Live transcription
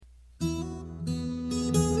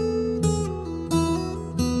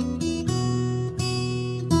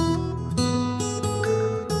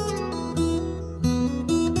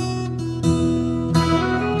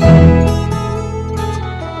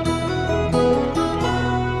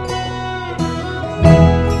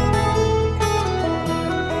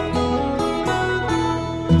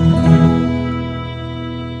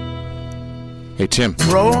Tim.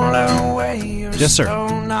 Yes, sir. You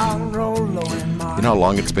know how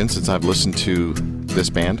long it's been since I've listened to this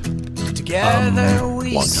band?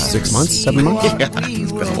 Long time. 6 months? 7 months? Yeah,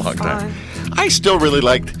 it's been a long time. I still really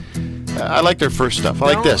liked... I like their first stuff.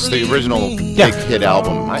 I like this, the original big hit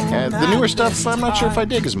album. The newer stuff, I'm not sure if I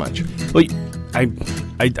dig as much. Well,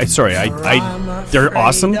 they're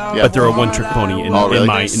awesome, but they're a one-trick pony in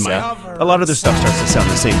my. A lot of their stuff starts to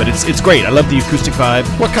sound the same, but it's great. I love the acoustic vibe.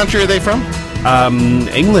 What country are they from?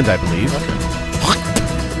 England, I believe. Okay.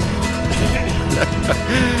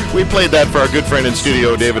 We played that for our good friend in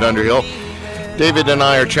studio, David Underhill. David and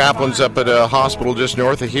I are chaplains up at a hospital just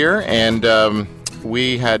north of here, and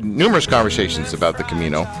we had numerous conversations about the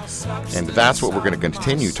Camino, and that's what we're going to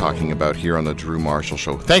continue talking about here on the Drew Marshall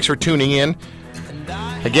Show. Thanks for tuning in.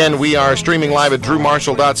 Again, we are streaming live at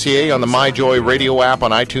drewmarshall.ca on the MyJoy radio app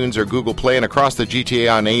on iTunes or Google Play, and across the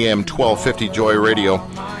GTA on AM 1250 Joy Radio.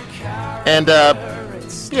 And,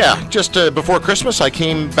 just before Christmas, I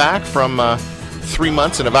came back from 3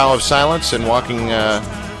 months in a vow of silence and walking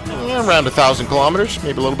around 1,000 kilometers,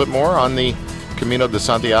 maybe a little bit more, on the Camino de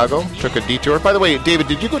Santiago. Took a detour. By the way, David,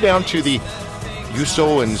 did you go down to the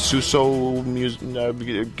Yuso and Suso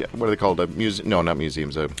what are they called? No, not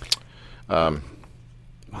museums.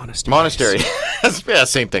 Monastery. Yeah,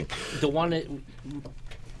 same thing. The one that...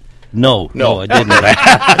 No, I didn't.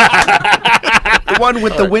 The one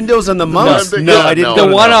with the windows and the monks? No, I didn't. The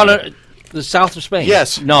one on the south of Spain?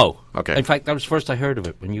 Yes. No. Okay. In fact, that was the first I heard of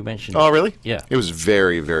it when you mentioned it. Oh, really? Yeah. It was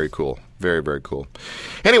very, very cool. Very, very cool.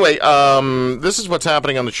 Anyway, this is what's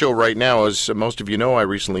happening on the show right now. As most of you know, I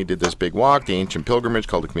recently did this big walk, the ancient pilgrimage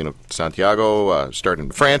called the Camino de Santiago, starting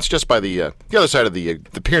in France, just by the other side of the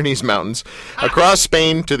Pyrenees Mountains, across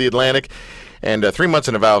Spain to the Atlantic, and 3 months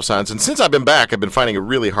in a vow of silence. And since I've been back, I've been finding it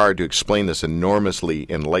really hard to explain this enormously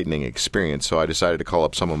enlightening experience, so I decided to call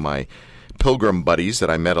up some of my pilgrim buddies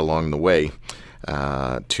that I met along the way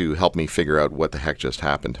to help me figure out what the heck just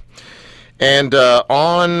happened. And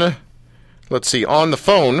on the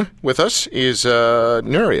phone with us is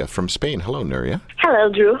Nuria from Spain. Hello, Nuria.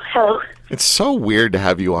 Hello, Drew. Hello. It's so weird to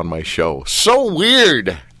have you on my show. So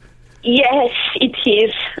weird. Yes, it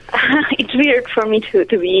is. It's weird for me to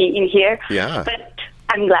be in here. Yeah. But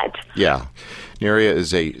I'm glad. Yeah. Nuria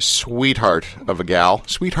is a sweetheart of a gal.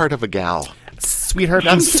 Sweetheart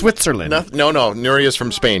from Switzerland. No, Nuria's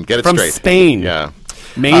from Spain. Get it from straight. From Spain. Yeah.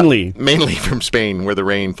 Mainly from Spain, where the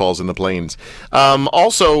rain falls in the plains.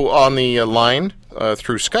 Also on the line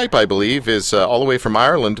through Skype, I believe, is all the way from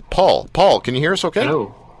Ireland, Paul. Paul, can you hear us okay?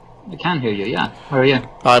 Hello. I can hear you, yeah. How are you?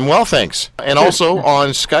 I'm well, thanks. And also on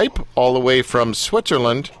Skype, all the way from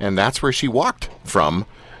Switzerland, and that's where she walked from.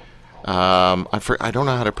 I don't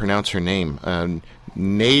know how to pronounce her name. There's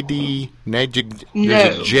a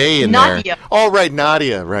J in Nadia. there. Oh, right,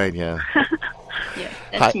 Nadia. Right, yeah. Yeah,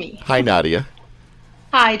 that's me. Hi, Nadia.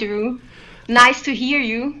 Hi, Drew. Nice to hear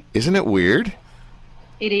you. Isn't it weird?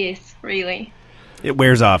 It is, really. It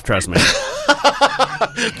wears off, trust me.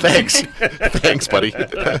 Thanks. Thanks, buddy.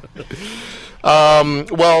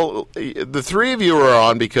 Well, the three of you are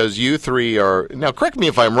on because you three are... Now, correct me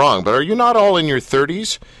if I'm wrong, but are you not all in your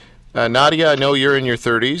 30s? Nadia, I know you're in your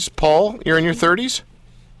 30s. Paul, you're in your 30s?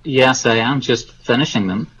 Yes, I am. Just finishing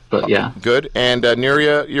them, but yeah. Good. And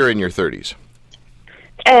Nuria, you're in your 30s.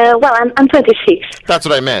 I'm 26. That's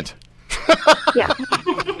what I meant. Yeah.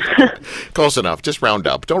 Close enough. Just round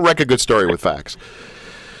up. Don't wreck a good story with facts.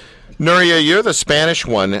 Nuria, you're the Spanish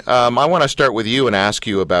one. I want to start with you and ask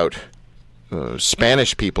you about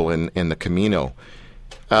Spanish people in the Camino.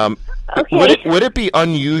 Okay. Would it be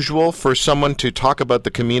unusual for someone to talk about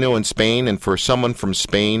the Camino in Spain and for someone from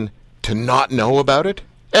Spain to not know about it?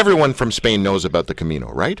 Everyone from Spain knows about the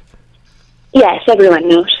Camino, right? Yes, everyone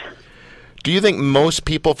knows. Do you think most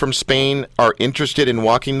people from Spain are interested in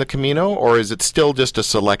walking the Camino, or is it still just a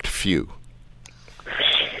select few?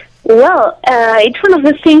 Well, it's one of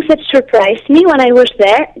the things that surprised me when I was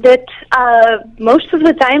there, that most of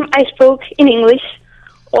the time I spoke in English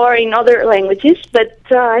or in other languages, but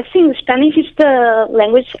I think Spanish is the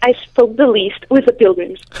language I spoke the least with the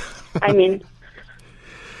pilgrims. I mean...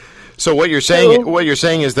 So what you're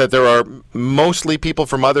saying is that there are mostly people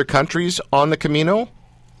from other countries on the Camino?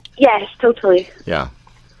 Yes, totally. Yeah.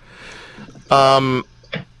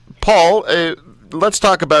 Paul, let's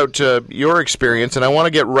talk about your experience, and I want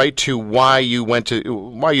to get right to why you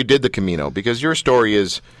did the Camino, because your story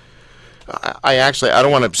is. I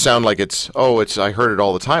don't want to sound like I heard it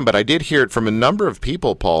all the time, but I did hear it from a number of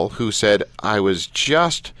people, Paul, who said I was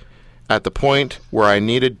just at the point where I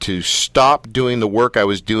needed to stop doing the work I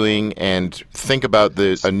was doing and think about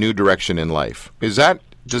a new direction in life. Is that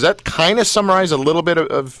Does that kind of summarize a little bit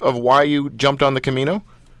of why you jumped on the Camino?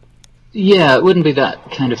 Yeah, it wouldn't be that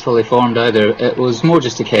kind of fully formed either. It was more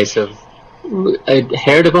just a case of I'd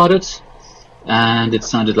heard about it, and it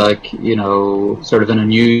sounded like, sort of an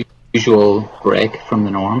unusual break from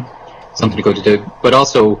the norm, something to go to do. But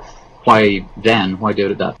also, why do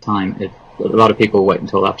it at that time? A lot of people wait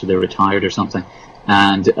until after they're retired or something.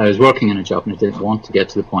 And I was working in a job, and I didn't want to get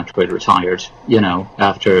to the point where I'd retired,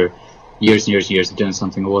 after years and years of doing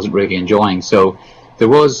something I wasn't really enjoying. So there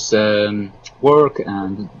was work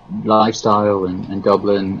and lifestyle in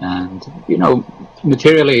Dublin, and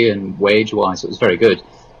materially and wage-wise, it was very good.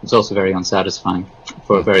 It's also very unsatisfying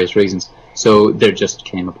for various reasons. So there just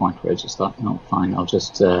came a point where I just thought, no, fine, I'll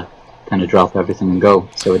just kind of drop everything and go.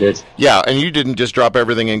 So I did. Yeah, and you didn't just drop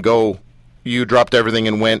everything and go. You dropped everything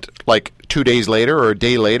and went like 2 days later or a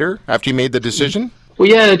day later after you made the decision? Well,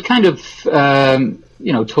 yeah, it kind of,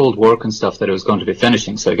 told work and stuff that I was going to be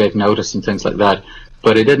finishing, so I gave notice and things like that.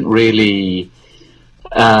 But I didn't really,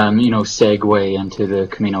 segue into the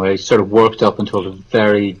Camino. I sort of worked up until the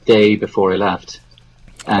very day before I left.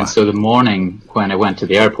 And so the morning when I went to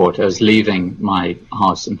the airport, I was leaving my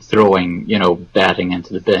house and throwing, bedding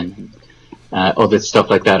into the bin, other stuff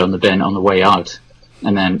like that on the bin on the way out,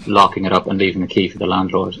 and then locking it up and leaving the key for the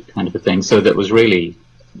landlord, kind of a thing. So that was really,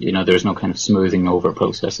 there was no kind of smoothing over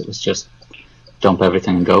process. It was just dump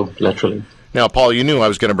everything and go, literally. Now, Paul, you knew I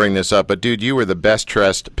was going to bring this up, but dude, you were the best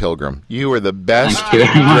dressed pilgrim. You were the best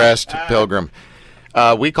dressed pilgrim.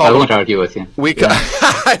 I won't argue with you.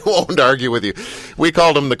 I won't argue with you. We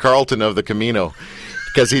called him the Carlton of the Camino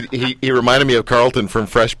because he reminded me of Carlton from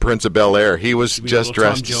Fresh Prince of Bel-Air. He was just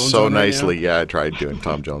dressed so nicely. Yeah, I tried doing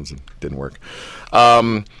Tom Jones and it didn't work.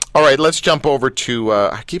 All right, let's jump over to,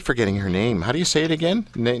 I keep forgetting her name. How do you say it again?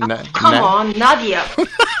 Come on, Nadia.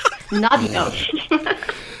 Nadia.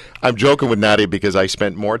 I'm joking with Nadia because I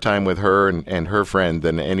spent more time with her and her friend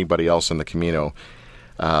than anybody else in the Camino.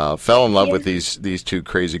 Fell in love with these two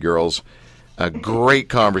crazy girls. Great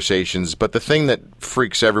conversations. But the thing that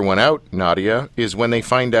freaks everyone out, Nadia, is when they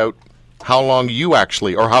find out how long you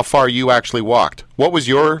actually, or how far you actually walked. What was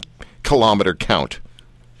your kilometer count?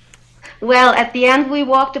 Well, at the end, we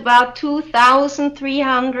walked about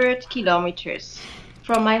 2,300 kilometers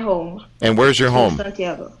from my home. And where's your home?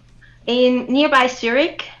 Santiago. In nearby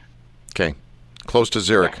Zurich. Okay. Close to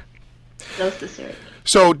Zurich. Yeah. Close to Zurich.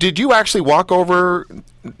 So did you actually walk over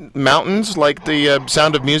mountains like the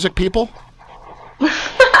Sound of Music people?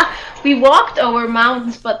 We walked over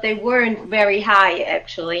mountains, but they weren't very high,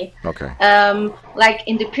 actually. Okay. Like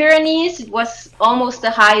in the Pyrenees, it was almost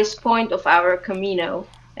the highest point of our Camino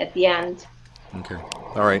at the end. Okay.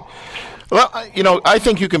 All right. Well, I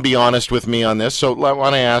think you can be honest with me on this. So I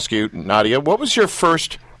want to ask you, Nadia, what was your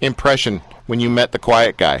first impression when you met the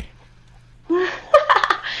quiet guy?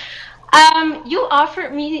 You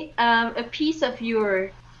offered me a piece of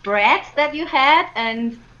your bread that you had,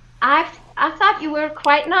 and I thought you were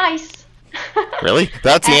quite nice. Really?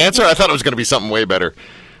 That's the answer? I thought it was going to be something way better.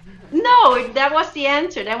 No, that was the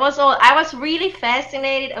answer. That was all. I was really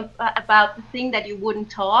fascinated about the thing that you wouldn't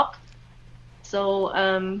talk. So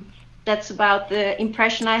that's about the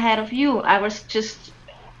impression I had of you. I just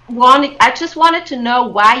wanted to know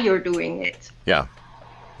why you're doing it. Yeah.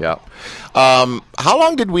 Yeah. How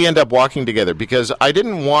long did we end up walking together? Because I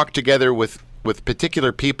didn't walk together with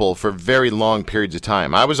particular people for very long periods of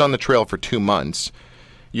time. I was on the trail for 2 months.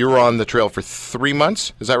 You were on the trail for 3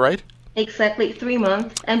 months. Is that right? Exactly, 3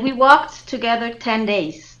 months. And we walked together 10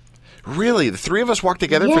 days. Really? The three of us walked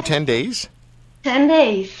together for 10 days? 10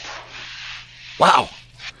 days. Wow.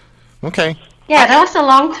 Okay. Yeah, that was a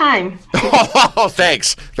long time. Oh,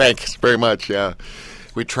 thanks. Thanks very much, yeah.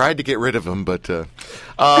 We tried to get rid of him, but...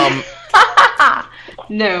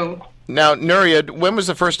 No. Now, Nuria, when was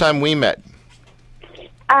the first time we met?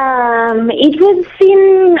 It was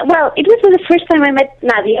the first time I met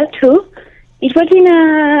Nadia too. It was in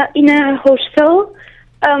a hostel,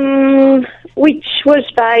 which was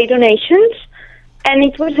by donations, and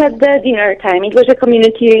it was at the dinner time. It was a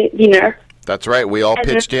community dinner. That's right. We all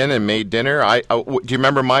pitched in and made dinner. Do you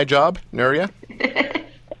remember my job, Nuria?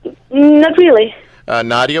 Not really.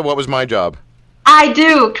 Nadia, what was my job? I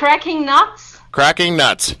do. Cracking nuts. Cracking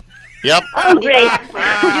nuts. Yep. Oh, great.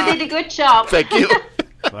 You did a good job. Thank you.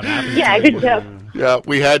 Yeah, good job. Yeah,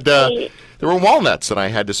 we had, there were walnuts, and I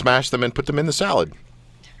had to smash them and put them in the salad.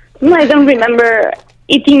 I don't remember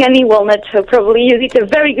eating any walnuts, so probably you did a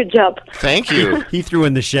very good job. Thank you. He threw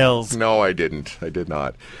in the shells. No, I didn't. I did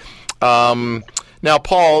not. Now,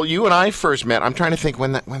 Paul, you and I first met. I'm trying to think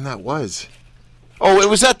when that was. Oh, it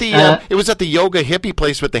was at the yoga hippie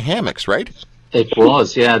place with the hammocks, right? It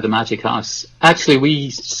was, yeah, the Magic House. Actually, we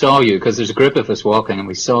saw you, because there's a group of us walking, and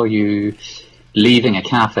we saw you leaving a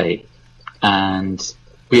cafe, and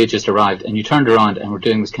we had just arrived, and you turned around and were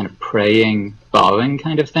doing this kind of praying, bowing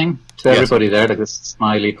kind of thing to everybody there, like this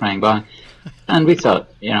smiley praying bowing. And we thought,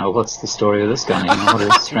 what's the story of this guy? What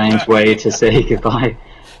a strange way to say goodbye.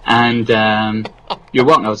 And you're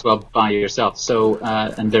walking out as well by yourself. So,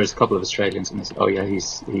 and there's a couple of Australians, and they said, oh yeah,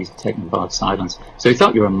 he's taking a vow of silence. So we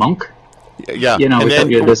thought you were a monk. Yeah. We thought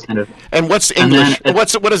you were this kind of... And what's English? What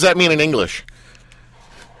does that mean in English?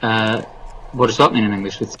 What does that mean in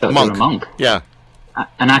English? We thought you were a monk. Yeah.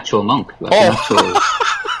 An actual monk. Like an actual...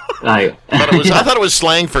 I thought it was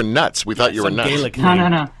slang for nuts. We thought you were nuts. Gaelic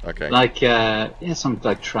No. Okay. Like, some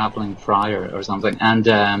like traveling friar or something. And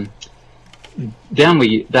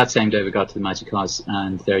then that same day we got to the Magic House,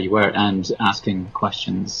 and there you were, and asking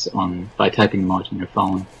questions by typing them out on your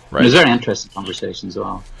phone. Right. It was a very interesting conversation as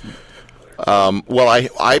well. Well,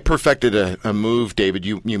 I perfected a move, David.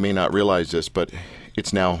 You may not realize this, but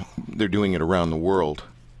they're doing it around the world.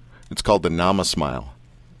 It's called the Nama Smile.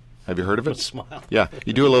 Have you heard of it? Smile. Yeah,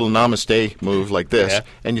 you do a little namaste move like this,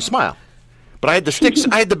 and you smile. But I had the sticks.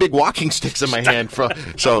 I had the big walking sticks in my hand,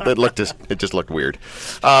 so it just looked weird.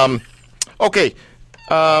 Okay,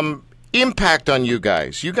 impact on you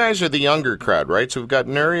guys. You guys are the younger crowd, right? So we've got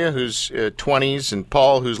Nuria, who's 20s, and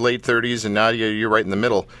Paul, who's late 30s, and Nadia, you're right in the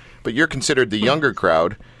middle. But you're considered the younger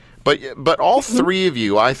crowd. But all three of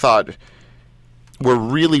you, I thought, were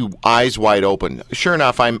really eyes wide open. Sure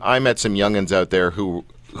enough, I met some youngins out there who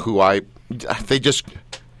I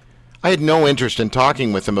had no interest in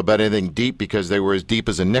talking with them about anything deep, because they were as deep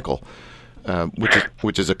as a nickel,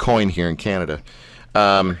 which is a coin here in Canada.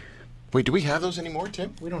 Wait, do we have those anymore,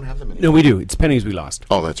 Tim? We don't have them anymore. No, we do. It's pennies we lost.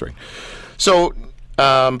 Oh, that's right. So,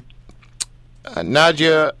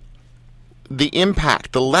 Nadia,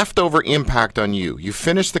 the leftover impact on you. You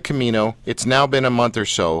finished the Camino. It's now been a month or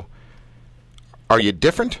so. Are you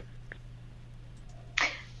different?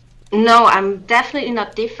 No, I'm definitely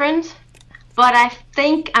not different, but I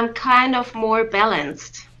think I'm kind of more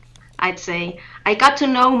balanced, I'd say. I got to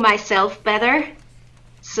know myself better,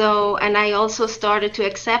 and I also started to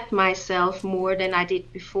accept myself more than I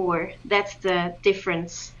did before. That's the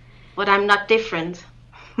difference, but I'm not different.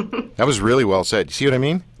 That was really well said. You see what I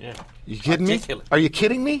mean? Yeah. You kidding Articulate. me? Are you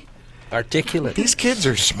kidding me? Articulate. These kids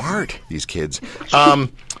are smart, these kids.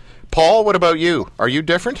 Paul, what about you? Are you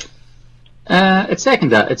different? I'd second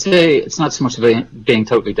that. I'd say it's not so much about being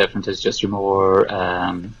totally different as just you're more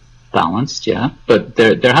balanced, yeah. But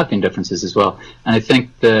there have been differences as well, and I think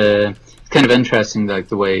it's kind of interesting, like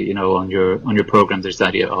the way on your program there's the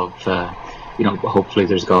idea of hopefully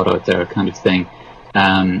there's God out there kind of thing.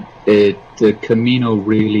 The Camino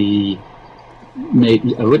really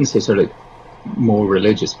made, I wouldn't say sort of more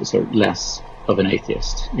religious, but sort of less of an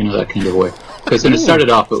atheist, that kind of way. Because when it started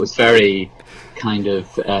off, it was very kind of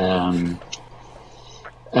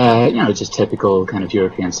just typical kind of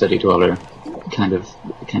European city dweller kind of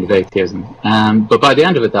atheism. But by the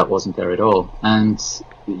end of it, that wasn't there at all. And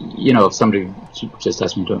if somebody just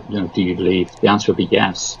asked me, do you believe? The answer would be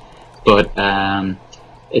yes. But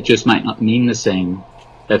it just might not mean the same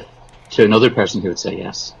to another person who would say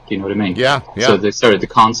yes. Do you know what I mean? Yeah. So the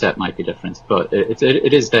concept might be different, but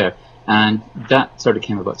it is there. And that sort of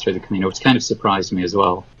came about through the Camino, which kind of surprised me as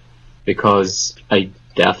well, because I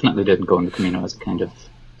definitely didn't go on the Camino as a kind of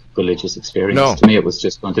religious experience. No. To me, it was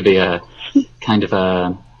just going to be a kind of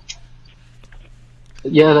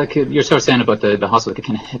like you're sort of saying about the hostel, like a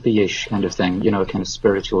kind of hippie-ish kind of thing, a kind of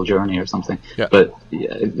spiritual journey or something. Yeah. But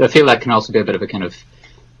I feel that can also be a bit of a kind of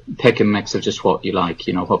pick and mix of just what you like,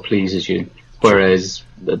 what pleases you. Whereas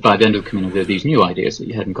by the end of the Camino, there are these new ideas that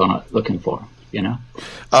you hadn't gone out looking for, So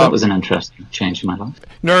that was an interesting change in my life.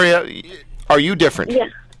 Nuria, are you different? Yeah.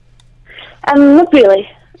 Not really.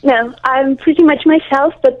 No, I'm pretty much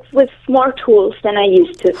myself, but with more tools than I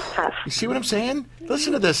used to have. You see what I'm saying?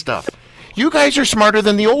 Listen to this stuff. You guys are smarter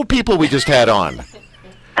than the old people we just had on.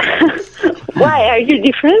 Why? Are you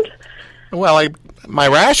different? Well, my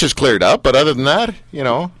rash is cleared up, but other than that, I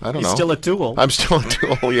don't know. He's still a tool. I'm still a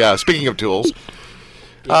tool, yeah. Speaking of tools.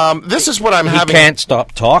 This is what I'm He having... can't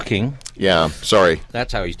stop talking. Yeah, sorry.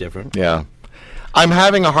 That's how he's different. Yeah. I'm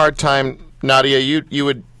having a hard time... Nadia, you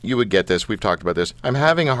would get this. We've talked about this. I'm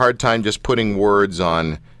having a hard time just putting words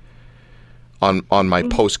on my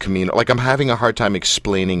post-Camino. Like, I'm having a hard time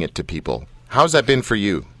explaining it to people. How's that been for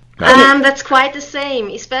you? That's quite the same,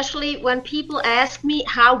 especially when people ask me,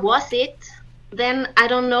 how was it? Then I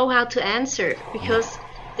don't know how to answer, because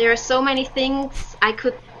there are so many things I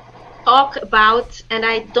could talk about and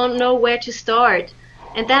I don't know where to start.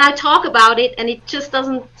 And then I talk about it, and it just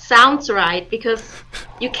doesn't sound right because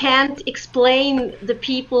you can't explain the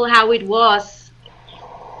people how it was.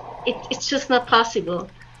 It's just not possible.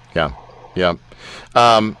 Yeah.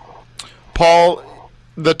 Paul,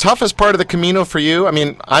 the toughest part of the Camino for you, I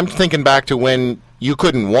mean, I'm thinking back to when you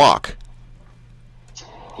couldn't walk.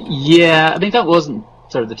 Yeah, I mean, that wasn't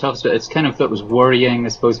sort of the toughest bit. It's kind of, that was worrying, I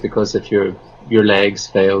suppose, because if your legs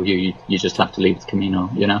fail, you just have to leave the Camino,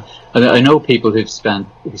 you know. I know people who spent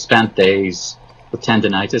days with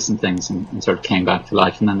tendinitis and things and sort of came back to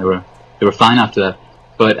life, and then they were fine after that.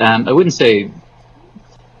 But I wouldn't say,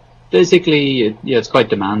 physically, it's quite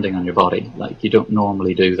demanding on your body. Like, you don't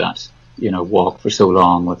normally do that, you know, walk for so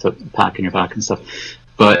long with a pack on your back and stuff.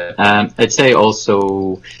 But I'd say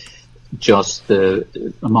also just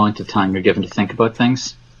the amount of time you're given to think about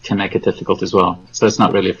things can make it difficult as well. So it's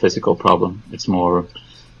not really a physical problem. It's more,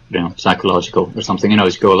 you know, psychological or something, you know,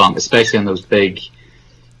 as you go along, especially in those big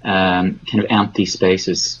kind of empty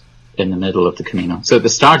spaces in the middle of the Camino. So at the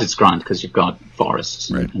start it's grand because you've got forests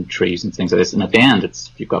and trees and things like this, and at the end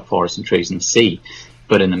you've got forests and trees and the sea,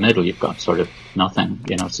 but in the middle you've got sort of nothing,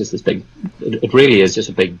 you know. It's just this big, it really is just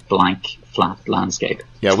a big blank flat landscape.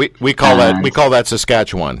 Yeah, we call that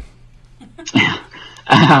Saskatchewan.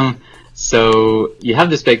 So you have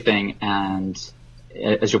this big thing, and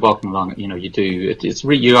as you're walking along, you know,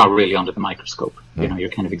 you are really under the microscope. You know, you're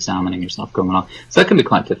kind of examining yourself going along. So that can be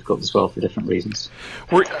quite difficult as well for different reasons.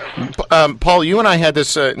 Paul, you and I had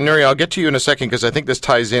this, Nuria, I'll get to you in a second because I think this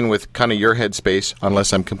ties in with kind of your headspace,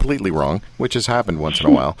 unless I'm completely wrong, which has happened once in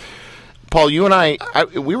a while. Paul, you and I,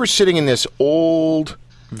 we were sitting in this old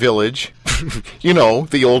village, you know,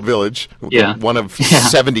 the old village, one of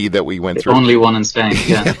 70 that we went through. Only one in Spain,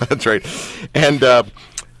 yeah. That's right.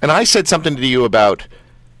 And I said something to you about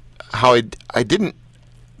how I didn't,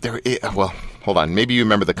 well, hold on, maybe you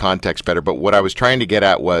remember the context better, but what I was trying to get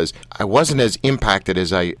at was I wasn't as impacted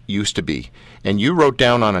as I used to be. And you wrote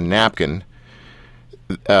down on a napkin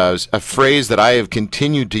a phrase that I have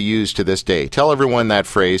continued to use to this day. Tell everyone that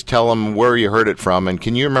phrase, tell them where you heard it from, and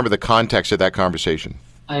can you remember the context of that conversation?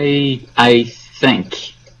 I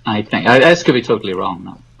think, this could be totally wrong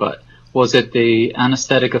now, but was it the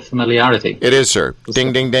anesthetic of familiarity? It is, sir.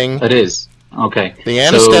 Ding, ding, ding. It is. Okay. The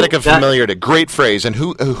anesthetic of familiarity. Great phrase. And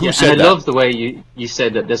who said that? I love the way you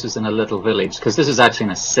said that this was in a little village, because this is actually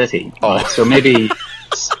in a city. Oh. Right? So maybe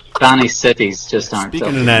Spanish cities just aren't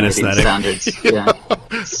speaking in anesthetic standards. Yeah.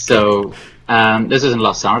 So this was in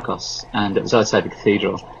Los Arcos, and it was outside the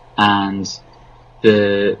cathedral. And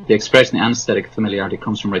the expression, the anesthetic of familiarity,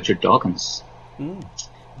 comes from Richard Dawkins.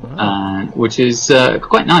 Wow. Which is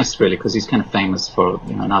quite nice, really, because he's kind of famous for,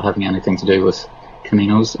 you know, not having anything to do with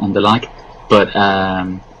caminos and the like. But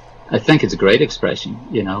I think it's a great expression,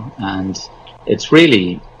 you know, and it's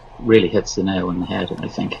really hits the nail on the head. I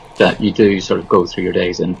think that you do sort of go through your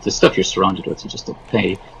days, and the stuff you're surrounded with, you just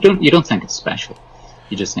you don't think it's special.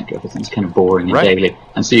 You just think everything's kind of boring and daily,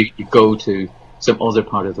 and so you go to some other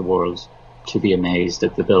part of the world to be amazed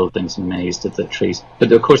at the buildings, amazed at the trees.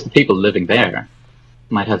 But of course, the people living there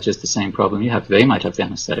might have just the same problem you have. They might have the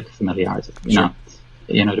anesthetic of familiarity. You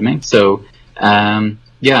know what I mean? So.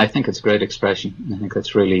 Yeah, I think it's a great expression. I think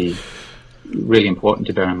that's really, really important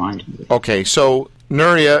to bear in mind. Okay, so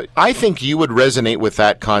Nuria, I think you would resonate with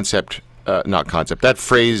that that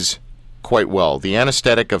phrase quite well, the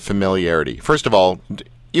anesthetic of familiarity. First of all,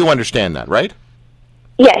 you understand that, right?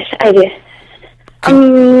 Yes, I do.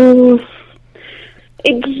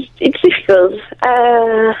 It's difficult.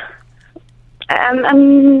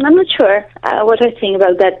 I'm not sure what I think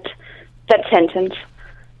about that sentence.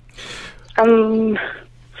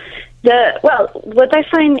 What I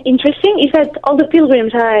find interesting is that all the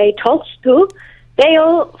pilgrims I talked to, they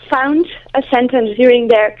all found a sentence during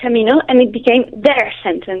their Camino, and it became their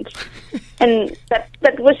sentence, and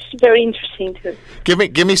that was very interesting too.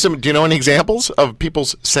 Give me some. Do you know any examples of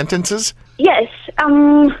people's sentences? Yes.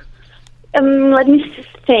 Let me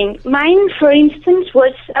think. Mine, for instance,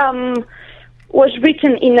 was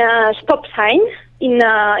written in a stop sign in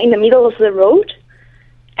the middle of the road.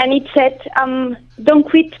 And it said, "Don't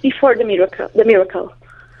quit before the miracle."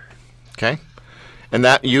 Okay, and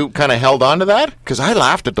that you kind of held on to that, because I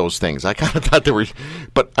laughed at those things. I kind of thought they were,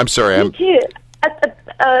 but I'm sorry. Me too.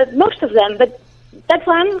 Most of them, but that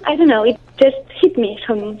one, I don't know. It just hit me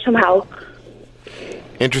somehow.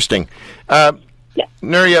 Interesting.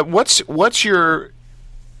 Nuria, what's your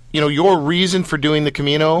reason for doing the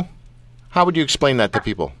Camino? How would you explain that to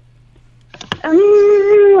people?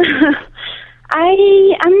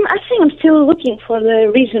 I think I'm still looking for the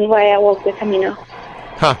reason why I walk the Camino.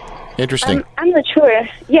 Huh. Interesting. I'm not sure.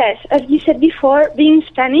 Yes, as you said before, being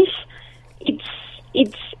Spanish, it's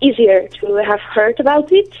it's easier to have heard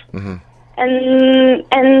about it. Mm-hmm.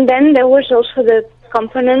 And then there was also the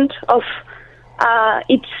component of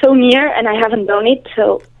it's so near and I haven't done it,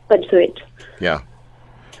 so let's do it. Yeah.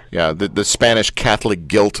 Yeah, the Spanish Catholic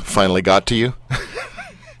guilt finally got to you?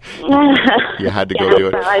 You had to go do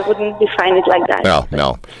it? I wouldn't define it like that.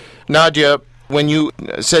 No. Nadia, when you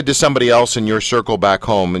said to somebody else in your circle back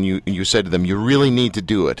home, and you said to them, you really need to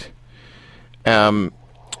do it,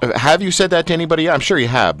 have you said that to anybody? I'm sure you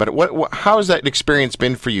have, but how has that experience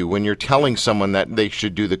been for you when you're telling someone that they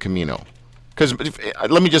should do the Camino? Because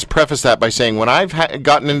let me just preface that by saying when I've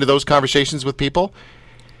gotten into those conversations with people,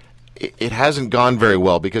 it hasn't gone very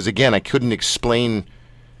well because, again, I couldn't sell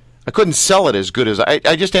it as good as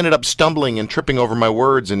I just ended up stumbling and tripping over my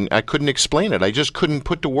words, and I couldn't explain it. I just couldn't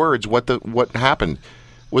put to words what happened.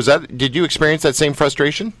 Did you experience that same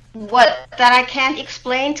frustration? What, that I can't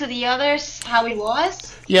explain to the others how it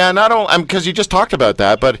was? Yeah, not only because you just talked about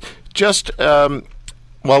that, but just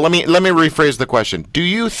well, let me rephrase the question. Do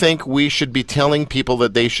you think we should be telling people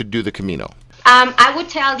that they should do the Camino? I would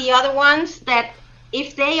tell the other ones that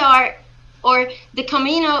if they are, or the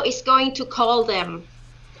Camino is going to call them.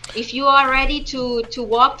 If you are ready to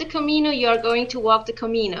walk the Camino, you are going to walk the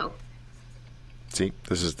Camino. See,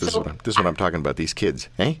 this is what I'm talking about. These kids,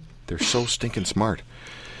 eh? They're so stinking smart.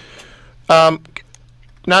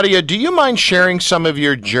 Nadia, do you mind sharing some of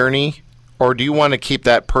your journey, or do you want to keep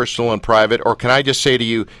that personal and private? Or can I just say to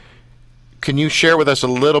you, can you share with us a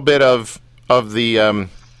little bit of the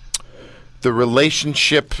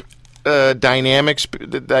relationship dynamics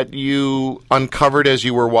that you uncovered as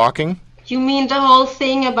you were walking? You mean the whole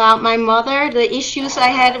thing about my mother, the issues I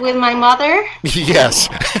had with my mother? Yes.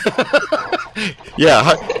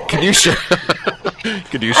 Yeah. Can you share?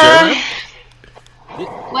 Could you share that?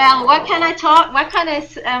 Well, what can I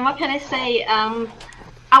say?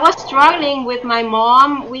 I was struggling with my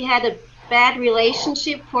mom. We had a bad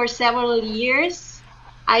relationship for several years.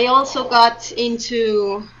 I also got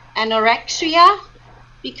into anorexia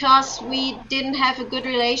because we didn't have a good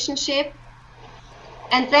relationship.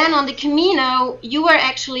 And then on the Camino, you were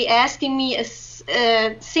actually asking me a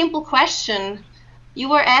simple question. You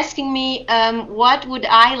were asking me, what would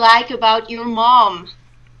I like about your mom?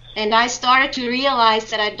 And I started to realize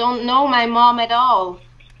that I don't know my mom at all.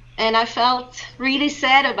 And I felt really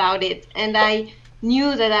sad about it. And I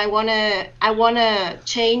knew that I wanna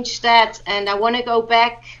change that, and I wanna go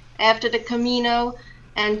back after the Camino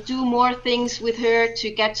and do more things with her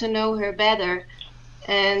to get to know her better.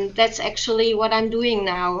 And that's actually what I'm doing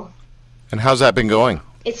now. And how's that been going?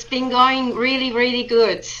 It's been going really, really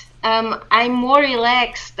good. I'm more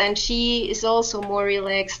relaxed, and she is also more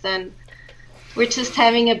relaxed, and we're just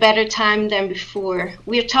having a better time than before.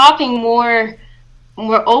 We're talking more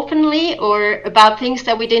openly, or about things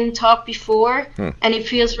that we didn't talk before, and it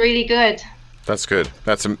feels really good. That's good.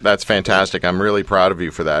 That's fantastic. I'm really proud of you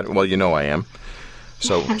for that. Well, you know I am.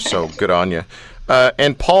 So good on you.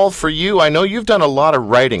 And Paul, for you, I know you've done a lot of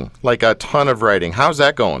writing, like a ton of writing. How's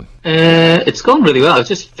that going? It's going really well. I've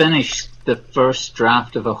just finished the first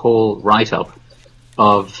draft of a whole write-up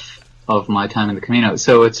of my time in the Camino.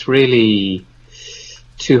 So it's really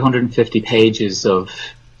 250 pages of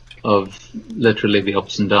literally the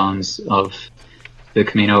ups and downs of the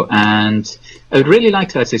Camino. And I would really like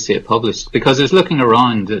to actually see it published, because I was looking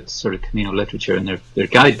around at sort of Camino literature and their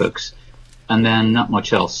guidebooks, and then not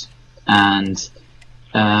much else. And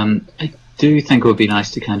I do think it would be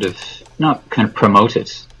nice to not promote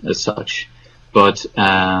it as such, but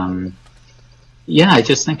I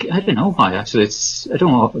just think, I don't know why actually. I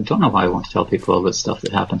don't know why I want to tell people all this stuff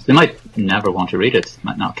that happens. They might never want to read it,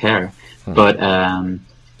 might not care, but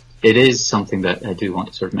it is something that I do want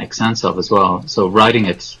to sort of make sense of as well. So writing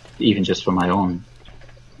it, even just for my own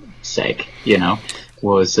sake,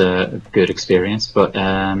 was a good experience. But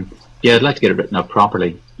I'd like to get it written up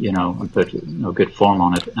properly, and put good form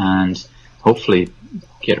on it, and hopefully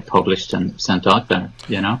get it published and sent out there,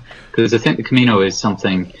 because I think the Camino is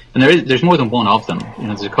something, and there's more than one of them.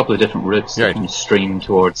 There's a couple of different routes that can stream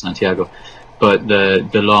towards Santiago, but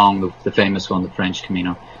the famous one, the French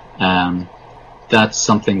Camino, that's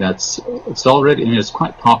something it's already, it's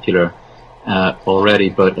quite popular already,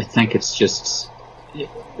 but I think it's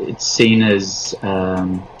seen as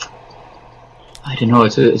I don't know,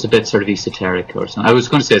 it's a bit sort of esoteric or something. I was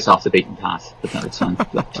going to say it's off the beaten path, but that would sound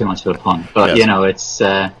too much of a pun. But, yes.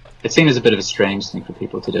 It's seen as a bit of a strange thing for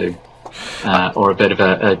people to do, or a bit of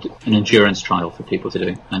an endurance trial for people to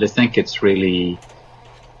do. And I think it's really,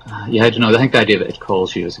 I don't know, I think the idea that it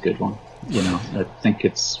calls you is a good one. I think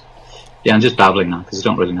it's Yeah, I'm just babbling now because I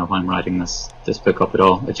don't really know why I'm writing this book up at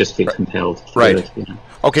all. I just feel compelled to do it. You know?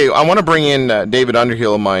 Okay, I want to bring in David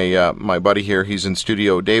Underhill, my buddy here. He's in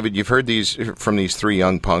studio. David, you've heard these from these three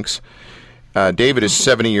young punks. David is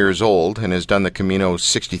 70 years old and has done the Camino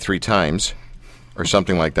 63 times, or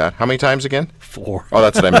something like that. How many times again? 4. Oh,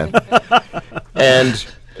 that's what I meant. And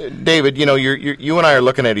David, you know, you and I are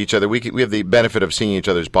looking at each other. We have the benefit of seeing each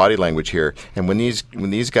other's body language here. And when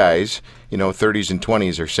these guys, you know, 30s and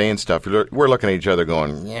 20s are saying stuff, we're looking at each other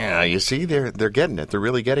going, yeah, you see, they're getting it. They're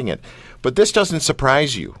really getting it. But this doesn't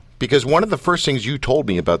surprise you, because one of the first things you told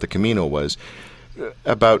me about the Camino was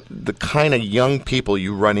about the kind of young people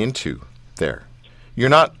you run into there. We're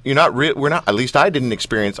not, at least I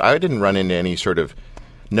didn't run into any sort of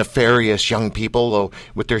nefarious young people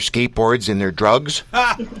with their skateboards and their drugs,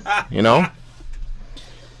 you know?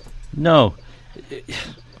 No.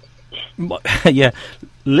 Yeah,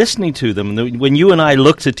 listening to them, when you and I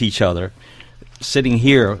looked at each other, sitting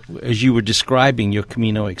here, as you were describing your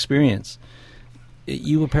Camino experience,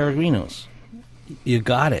 you were peregrinos. You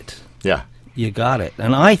got it. Yeah. You got it.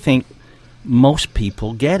 And I think most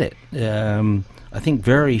people get it. I think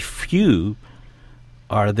very few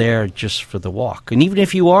are there just for the walk. And even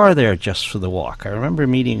if you are there just for the walk, I remember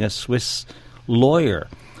meeting a Swiss lawyer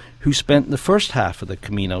who spent the first half of the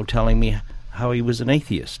Camino telling me how he was an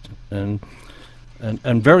atheist, and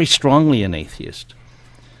very strongly an atheist.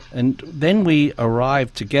 And then we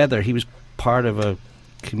arrived together. He was part of a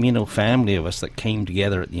Camino family of us that came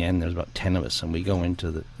together at the end. There's about 10 of us, and we go in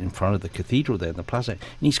front of the cathedral there in the plaza, and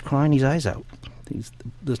he's crying his eyes out.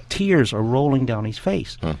 The tears are rolling down his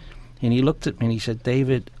face. And he looked at me and he said,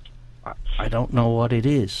 David, I don't know what it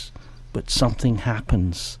is, but something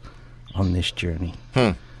happens on this journey.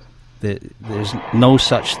 There's no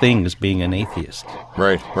such thing as being an atheist.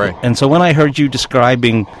 Right. And so when I heard you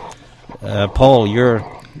describing, Paul, your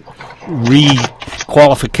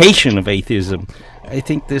re-qualification of atheism, I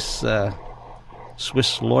think this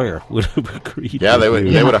Swiss lawyer would have agreed. Yeah, they would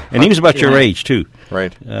have. And he was about your age, too.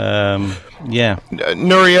 Right. Yeah.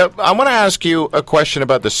 Nuria, I want to ask you a question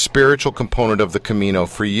about the spiritual component of the Camino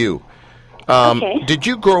for you. Okay. Did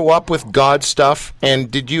you grow up with God stuff, and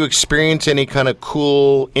did you experience any kind of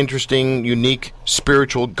cool, interesting, unique,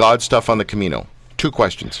 spiritual God stuff on the Camino? 2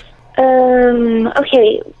 questions.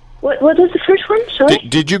 Okay. What was the first one? Sorry?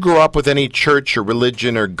 Did you grow up with any church or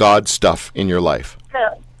religion or God stuff in your life?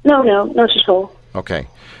 No, not at all. Okay.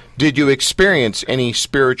 Did you experience any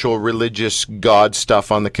spiritual, religious, God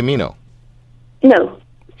stuff on the Camino? No,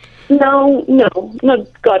 not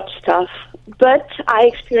God stuff. But I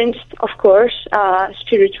experienced, of course,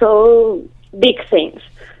 spiritual big things.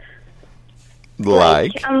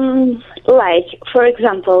 Like, for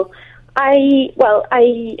example, I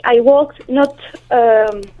walked not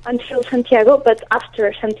until Santiago, but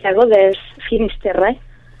after Santiago, there's Finisterre.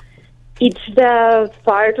 It's the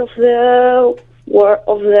part of the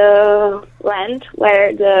land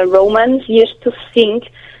where the Romans used to think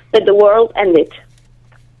that the world ended,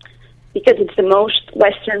 because it's the most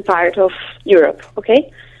western part of Europe,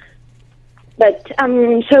 okay? But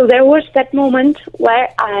so there was that moment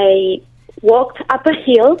where I walked up a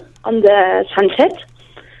hill on the sunset,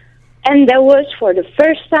 and there was, for the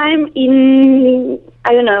first time in,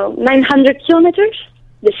 900 kilometers,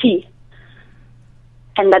 the sea.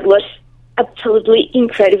 And that was absolutely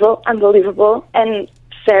incredible, unbelievable, and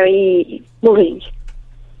very moving.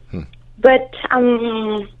 But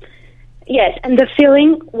yes, and the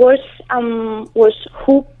feeling was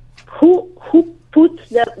who put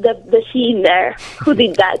the sea in there? Who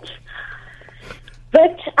did that?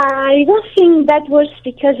 But I don't think that was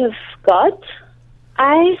because of God.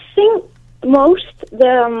 I think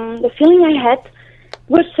the feeling I had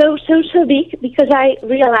was so big, because I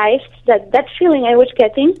realized that feeling I was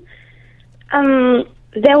getting,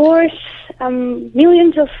 there was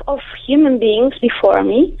millions of human beings before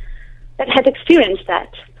me that had experienced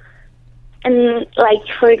that. And, like,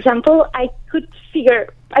 for example, I could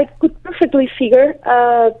perfectly figure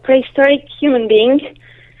a prehistoric human being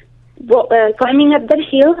climbing up that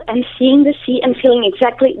hill and seeing the sea and feeling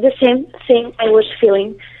exactly the same thing I was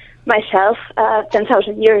feeling myself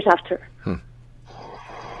 10,000 years after.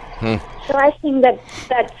 So I think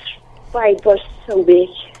that's why it was so big.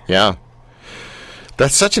 Yeah.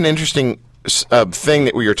 That's such an interesting thing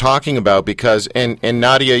that we were talking about, because and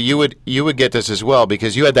Nadia, you would get this as well,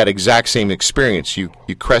 because you had that exact same experience. You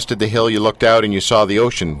crested the hill, you looked out, and you saw the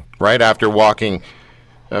ocean right after walking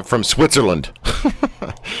from Switzerland.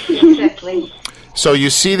 Exactly. So you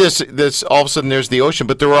see this all of a sudden there's the ocean,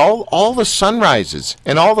 but there were all the sunrises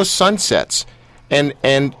and all the sunsets,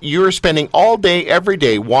 and you were spending all day every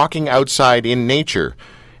day walking outside in nature.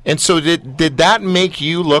 And so did that make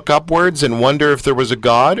you look upwards and wonder if there was a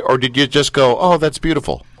God, or did you just go, oh, that's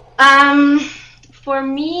beautiful? For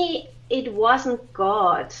me, it wasn't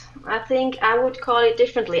God. I think I would call it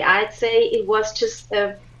differently. I'd say it was just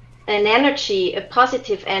an energy, a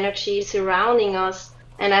positive energy surrounding us.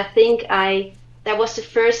 And I think that was the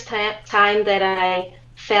first time that I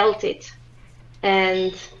felt it.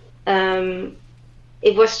 And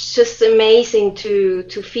it was just amazing to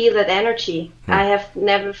feel that energy. I have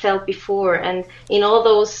never felt before. And in all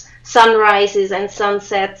those sunrises and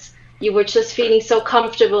sunsets, you were just feeling so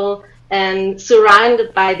comfortable and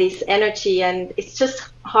surrounded by this energy. And it's just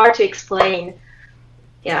hard to explain.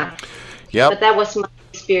 Yeah. Yep. But that was my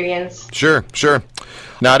experience. Sure.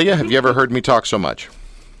 Nadia, have you ever heard me talk so much?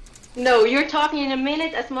 No, you're talking in a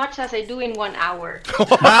minute as much as I do in 1 hour.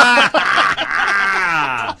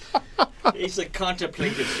 He's a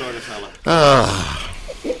contemplative sort of fella.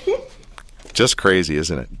 Just crazy,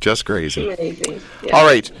 isn't it? Just crazy. Amazing. Yeah. All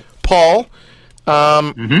right, Paul.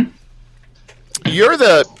 You're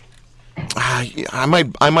the.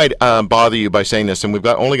 I might bother you by saying this, and we've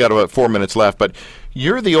only got about 4 minutes left. But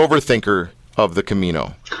you're the overthinker of the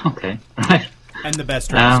Camino. Okay, right. And the best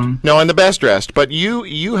dressed. No, and the best dressed. But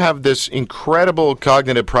you have this incredible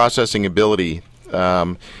cognitive processing ability,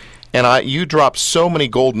 and you dropped so many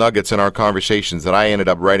gold nuggets in our conversations that I ended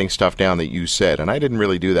up writing stuff down that you said, and I didn't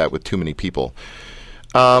really do that with too many people.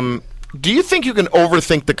 Do you think you can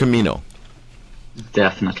overthink the Camino?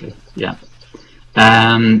 Definitely, yeah.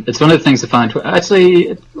 It's one of the things I find.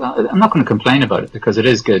 Actually, I'm not going to complain about it because it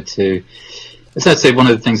is good to. As I'd say, one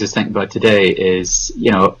of the things I was thinking about today is,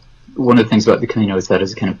 one of the things about the Camino is that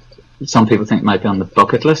it's kind of, some people think it might be on the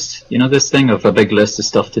bucket list, this thing of a big list of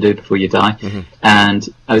stuff to do before you die. Mm-hmm. And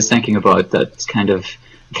I was thinking about that kind of,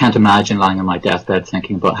 I can't imagine lying on my deathbed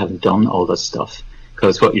thinking about having done all this stuff.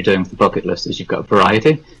 Because what you're doing with the bucket list is you've got a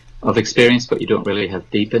variety of experience, but you don't really have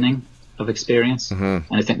deepening of experience. Mm-hmm. And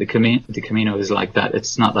I think the Camino is like that.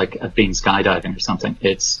 It's not like I've been skydiving or something.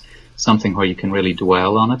 It's something where you can really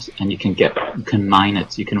dwell on it and you can mine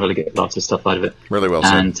it. You can really get lots of stuff out of it. Really well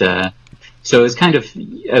said. And so it's kind of,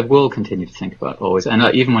 I will continue to think about always. And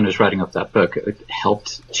even when I was writing up that book, it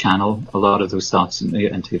helped channel a lot of those thoughts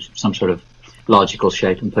into some sort of logical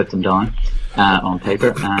shape and put them down on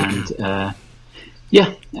paper. And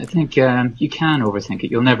yeah, I think you can overthink it.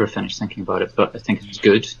 You'll never finish thinking about it, but I think it's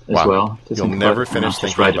good as well. You'll never finish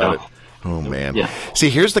thinking about it. Oh, man. Yeah.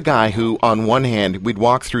 See, here's the guy who, on one hand, we'd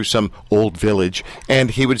walk through some old village,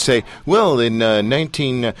 and he would say, well, in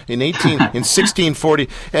 1640,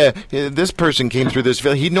 this person came through this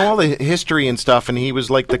village. He'd know all the history and stuff, and he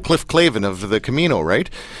was like the Cliff Clavin of the Camino, right?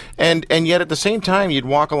 And yet, at the same time, you'd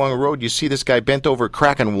walk along a road, you see this guy bent over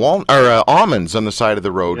cracking almonds on the side of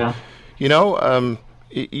the road. Yeah.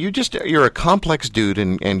 You're a complex dude,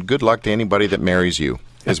 and good luck to anybody that marries you.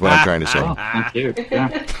 Is what I'm trying to say. Oh, thank you.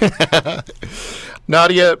 Yeah.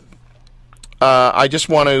 Nadia, I just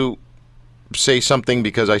want to say something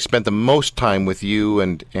because I spent the most time with you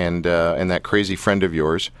and that crazy friend of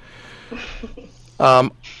yours.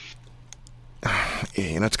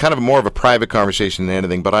 It's kind of more of a private conversation than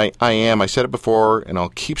anything, but I said it before, and I'll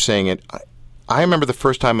keep saying it. I remember the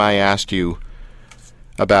first time I asked you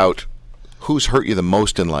about who's hurt you the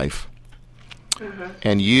most in life. Mm-hmm.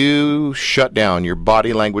 And you shut down. Your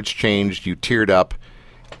body language changed. You teared up,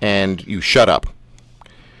 and you shut up.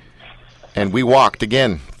 And we walked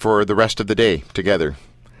again for the rest of the day together.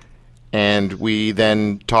 And we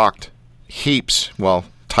then talked heaps. Well,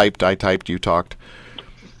 I typed, you talked.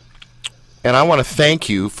 And I want to thank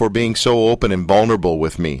you for being so open and vulnerable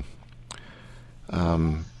with me.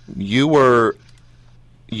 You were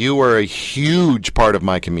a huge part of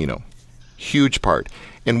my Camino. Huge part.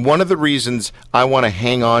 And one of the reasons I want to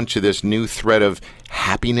hang on to this new thread of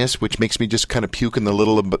happiness, which makes me just kind of puke in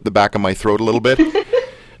the back of my throat a little bit,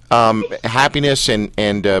 happiness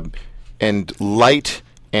and light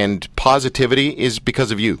and positivity is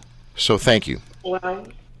because of you. So thank you. Well,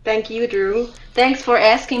 thank you, Drew. Thanks for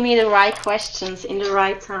asking me the right questions in the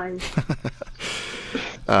right time.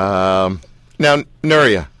 Now,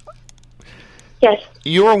 Nuria. Yes.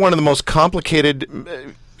 You are one of the most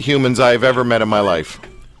complicated humans I've ever met in my life.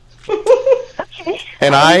 Okay.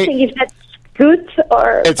 And I think if that's good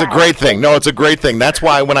or it's bad. A great thing. No, it's a great thing. That's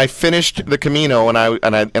why when I finished the Camino and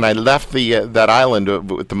I left that island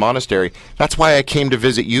with the monastery, that's why I came to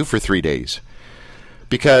visit you for 3 days.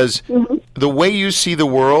 Because the way you see the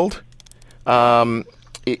world, when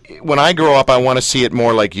I grow up, I want to see it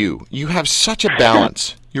more like you. You have such a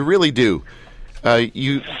balance. You really do.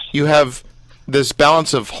 You have this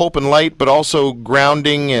balance of hope and light, but also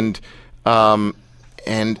grounding and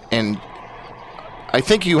I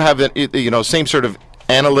think you have that, same sort of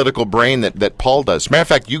analytical brain that Paul does. As a matter of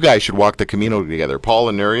fact, you guys should walk the Camino together. Paul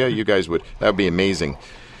and Nuria, you guys that would be amazing.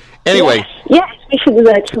 Anyway. Yes, we should do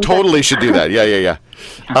that sometime. Totally should do that. Yeah.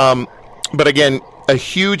 But again, a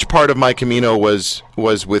huge part of my Camino was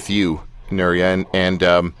with you, Nuria, and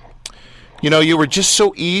you were just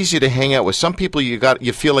so easy to hang out with. Some people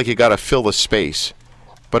you feel like you got to fill the space,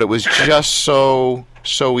 but it was just so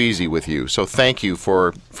easy with you. So thank you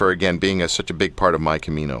for again being such a big part of my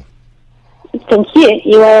Camino. Thank you.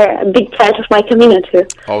 You are a big part of my Camino too.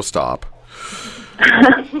 Oh, stop.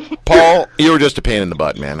 Paul, you were just a pain in the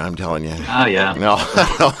butt, man. I'm telling you. Oh yeah.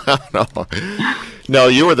 No,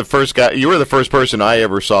 you were the first guy. You were the first person I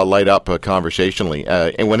ever saw light up conversationally.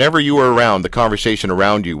 And whenever you were around, the conversation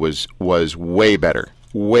around you was way better.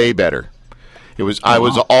 Way better. It was. I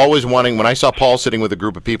was always wanting. When I saw Paul sitting with a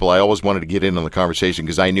group of people, I always wanted to get in on the conversation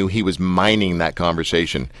because I knew he was mining that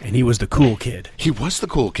conversation. And he was the cool kid. He was the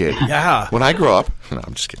cool kid. Yeah. When I grew up. No,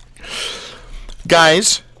 I'm just kidding.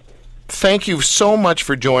 Guys, thank you so much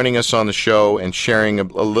for joining us on the show and sharing a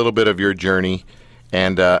little bit of your journey.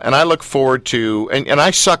 And I look forward to, and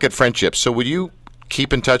I suck at friendships, so would you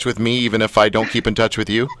keep in touch with me even if I don't keep in touch with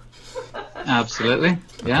you? Absolutely,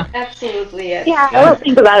 yeah. Absolutely, yes. Yeah, I will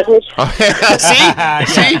think about it.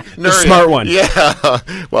 See? The smart one. Yeah.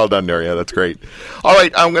 Well done, Nuria. That's great. All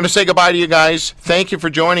right, I'm going to say goodbye to you guys. Thank you for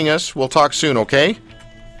joining us. We'll talk soon, okay?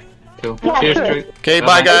 Cool. Yeah, Cheers, sure. Drew. Okay,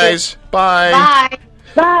 bye, guys. Bye.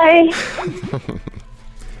 Bye. Bye.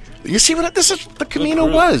 You see what this is? The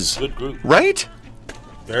Camino was. Good group. Right?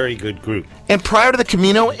 Very good group. And prior to the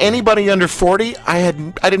Camino, anybody under 40, I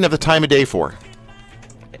didn't have the time of day for.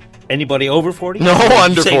 Anybody over 40? No,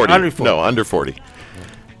 under 40. Under 40. No, under 40.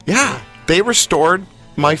 Yeah, they restored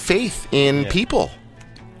my faith in people.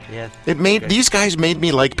 Yeah. These guys made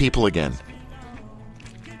me like people again.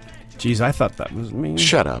 Jeez, I thought that was me.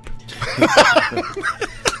 Shut up.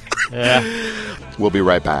 Yeah. We'll be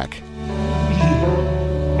right back.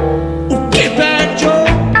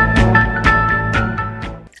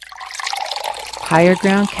 Higher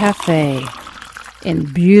Ground Cafe in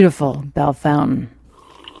beautiful Bell Fountain.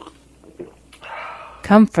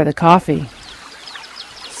 Come for the coffee.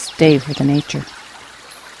 Stay for the nature.